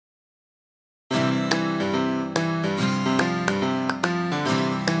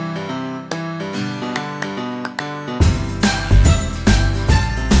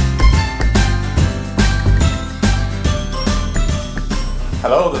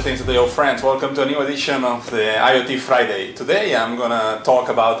Hello, the things.iO friends. Welcome to a new edition of the IoT Friday. Today I'm going to talk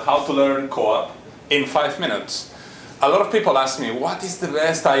about how to learn CoAP in 5 minutes. A lot of people ask me, what is the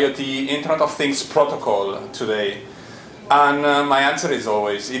best IoT Internet of Things protocol today? And my answer is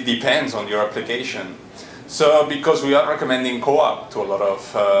always, it depends on your application. So because we are recommending CoAP to a lot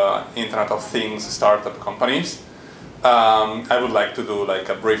of Internet of Things startup companies, I would like to do like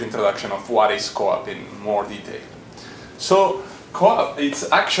a brief introduction of what is CoAP in more detail. So CoAP,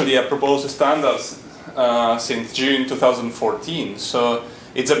 it's actually a proposed standard since June 2014. So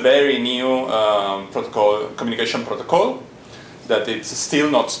it's a very new protocol, communication protocol, that it's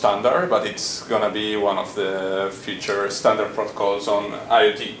still not standard, but it's going to be one of the future standard protocols on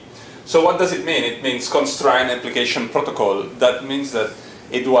IoT. So what does it mean? It means constrained application protocol. That means that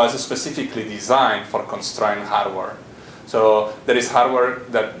it was specifically designed for constrained hardware. So there is hardware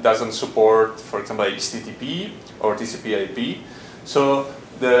that doesn't support, for example, HTTP or TCP/IP. So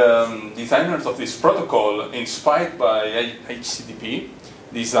the designers of this protocol, inspired by HTTP,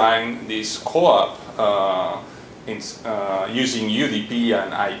 designed this CoAP using UDP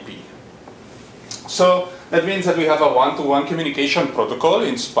and IP. So that means that we have a one-to-one communication protocol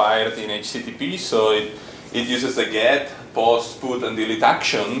inspired in HTTP. So it uses the get, post, put, and delete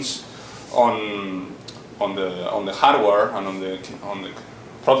actions on the hardware and on the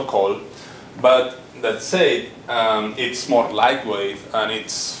protocol. But that said, it's more lightweight, and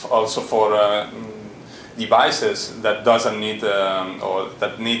it's also for devices that doesn't need or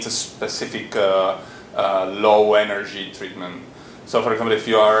that needs a specific low energy treatment. So, for example, if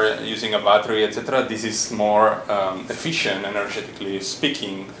you are using a battery, etc., this is more efficient, energetically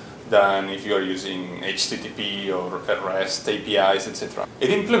speaking, than if you are using HTTP or REST APIs, etc. It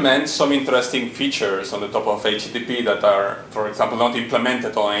implements some interesting features on the top of HTTP that are, for example, not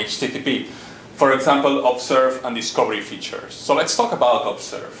implemented on HTTP. For example, observe and discovery features. So let's talk about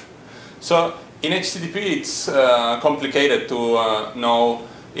observe. So in HTTP, it's complicated to know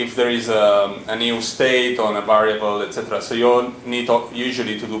if there is a new state on a variable, etc. So you need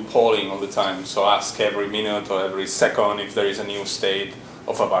usually to do polling all the time. So ask every minute or every second if there is a new state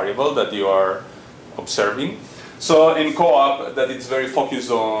of a variable that you are observing. So in CoAP, that it's very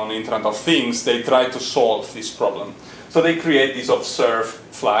focused on Internet of Things, they try to solve this problem. So they create this observe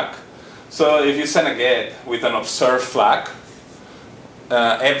flag. So if you send a GET with an observe flag,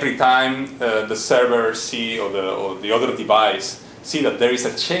 every time the server see or the other device see that there is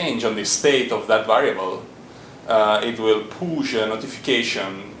a change on the state of that variable, it will push a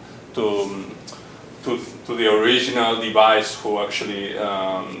notification to the original device who actually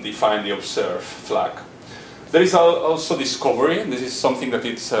defined the observe flag. There is also discovery. This is something that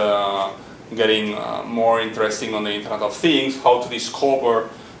it's getting more interesting on the Internet of Things, how to discover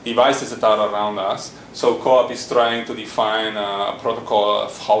devices that are around us. So CoAP is trying to define a protocol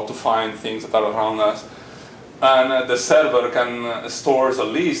of how to find things that are around us. And the server can store a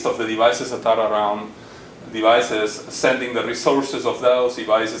list of the devices that are around devices, sending the resources of those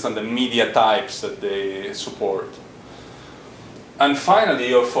devices and the media types that they support. And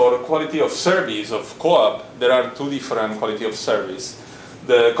finally, for quality of service of CoAP, there are two different quality of service.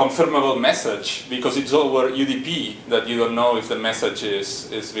 The confirmable message, because it's over UDP, that you don't know if the message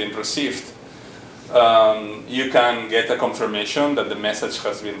is being received. You can get a confirmation that the message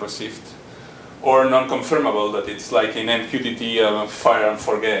has been received. Or non-confirmable, that it's like in MQTT, fire and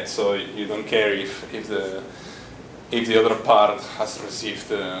forget, so you don't care if the other part has received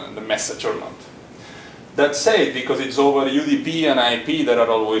the message or not. That said, because it's over UDP and IP, there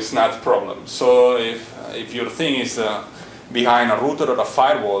are always NAT problems. So if your thing is behind a router or a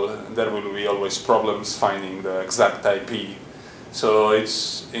firewall, there will be always problems finding the exact IP. So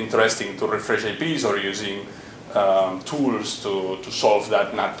it's interesting to refresh IPs or using tools to solve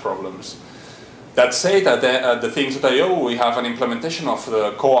that NAT problems. That said, at the things.io, we have an implementation of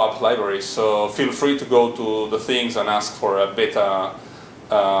the CoAP library, so feel free to go to the things and ask for a beta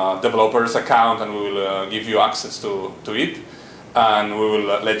developer's account, and we will give you access to it, and we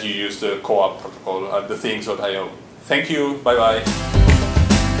will let you use the CoAP protocol at the things.io. Thank you, bye-bye.